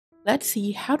Let's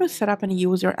see how to set up and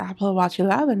use your Apple Watch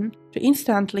 11 to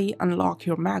instantly unlock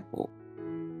your MacBook.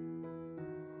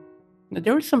 Now,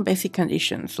 there are some basic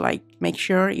conditions like make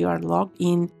sure you are logged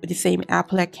in with the same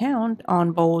Apple account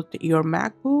on both your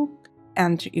MacBook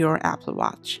and your Apple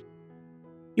Watch.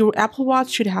 Your Apple Watch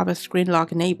should have a screen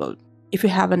lock enabled. If you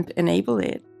haven't enabled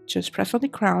it, just press on the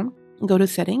crown, go to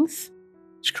Settings,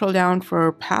 scroll down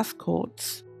for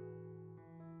Passcodes,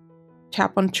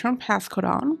 tap on Turn Passcode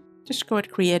on, just go and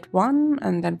create one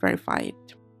and then verify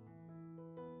it.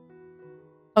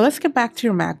 Now let's get back to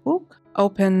your MacBook,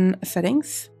 open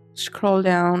Settings, scroll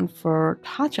down for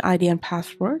Touch ID and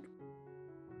Password.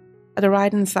 At the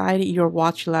right hand side, your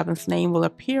Watch 11's name will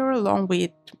appear along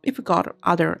with if you got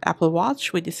other Apple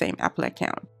Watch with the same Apple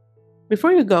account.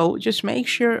 Before you go, just make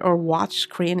sure your watch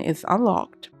screen is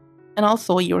unlocked and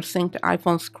also your synced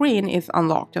iPhone screen is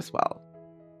unlocked as well.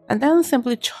 And then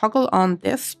simply toggle on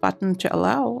this button to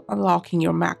allow unlocking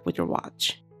your Mac with your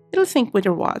watch. It'll sync with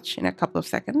your watch in a couple of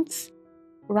seconds.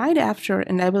 Right after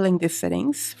enabling these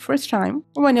settings, first time,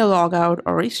 when you log out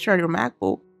or restart your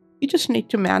MacBook, you just need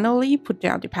to manually put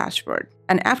down the password.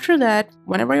 And after that,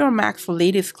 whenever your Mac's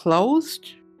lid is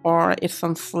closed or it's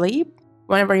on sleep,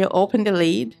 whenever you open the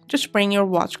lid, just bring your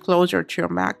watch closer to your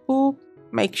MacBook,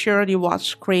 make sure the watch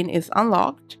screen is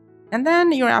unlocked, and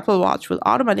then your Apple Watch will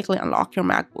automatically unlock your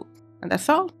MacBook. And that's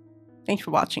all. Thanks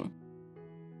for watching.